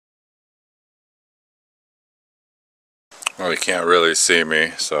Well, you can't really see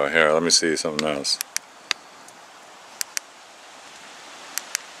me, so here, let me see something else.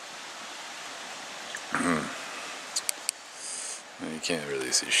 You can't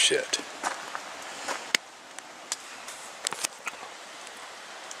really see shit.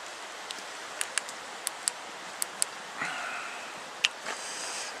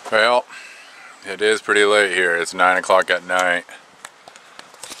 Well, it is pretty late here. It's 9 o'clock at night.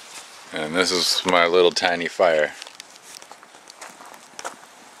 And this is my little tiny fire.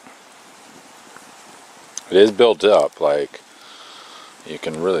 It is built up, like, you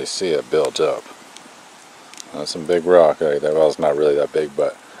can really see it built up. That's some big rock. Like that. Well, it's not really that big,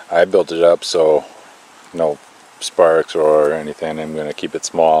 but I built it up so no sparks or anything. I'm going to keep it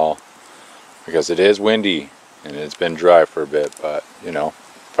small because it is windy and it's been dry for a bit, but you know,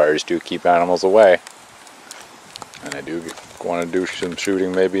 fires do keep animals away. And I do want to do some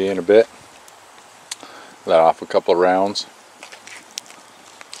shooting maybe in a bit. Let off a couple of rounds.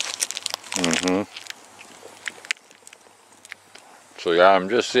 So yeah, I'm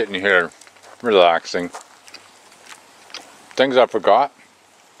just sitting here relaxing. Things I forgot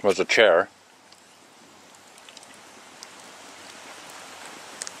was a chair.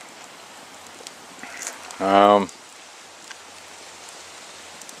 A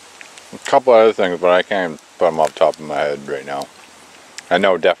couple other things, but I can't put them off the top of my head right now. I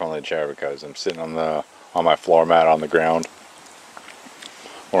know definitely a chair because I'm sitting on my floor mat on the ground,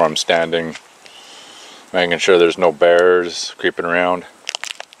 or I'm standing, making sure there's no bears creeping around.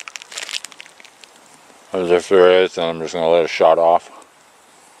 As if there is, then I'm just gonna let a shot off.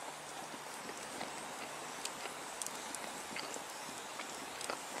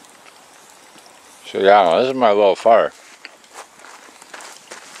 So yeah, this is my little fire.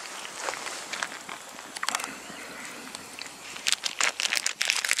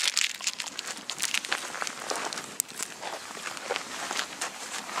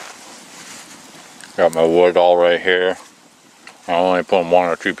 Got my wood all right here. I'm only putting 1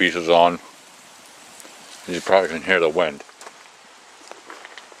 or 2 pieces on. You probably can hear the wind.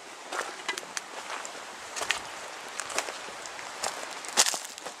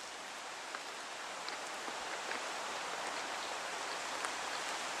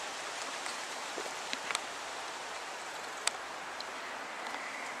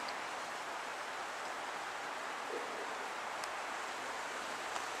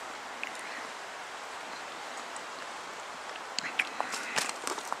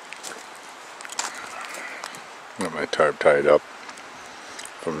 Got my tarp tied up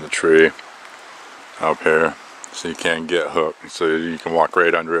from the tree up here so you can't get hooked, so you can walk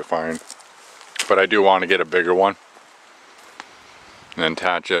right under it fine. But I do want to get a bigger one and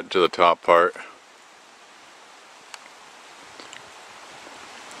attach it to the top part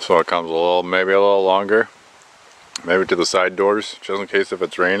so it comes maybe a little longer, maybe to the side doors just in case if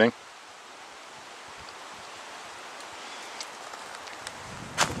it's raining.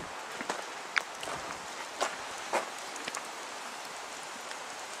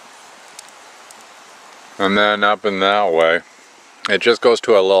 And then up in that way, it just goes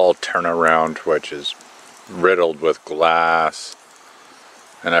to a little turnaround, which is riddled with glass.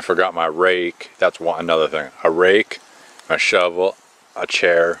 And I forgot my rake. That's another thing. A rake, a shovel, a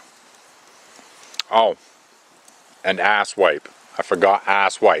chair. Oh, an ass wipe. I forgot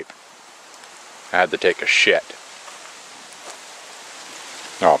ass wipe. I had to take a shit.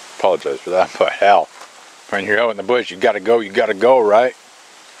 Oh, apologize for that, but hell, when you're out in the bush, you gotta go, right?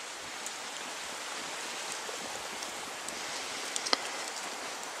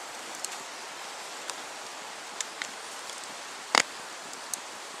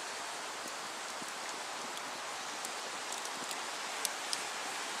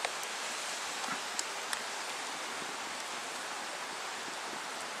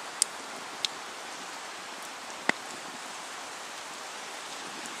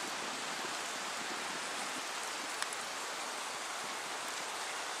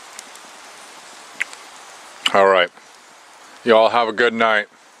 Alright, you all have a good night,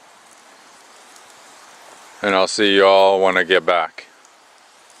 and I'll see you all when I get back.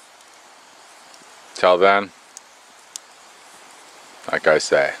 Till then, like I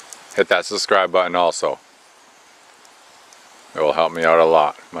say, hit that subscribe button also. It will help me out a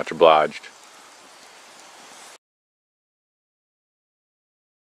lot. Much obliged.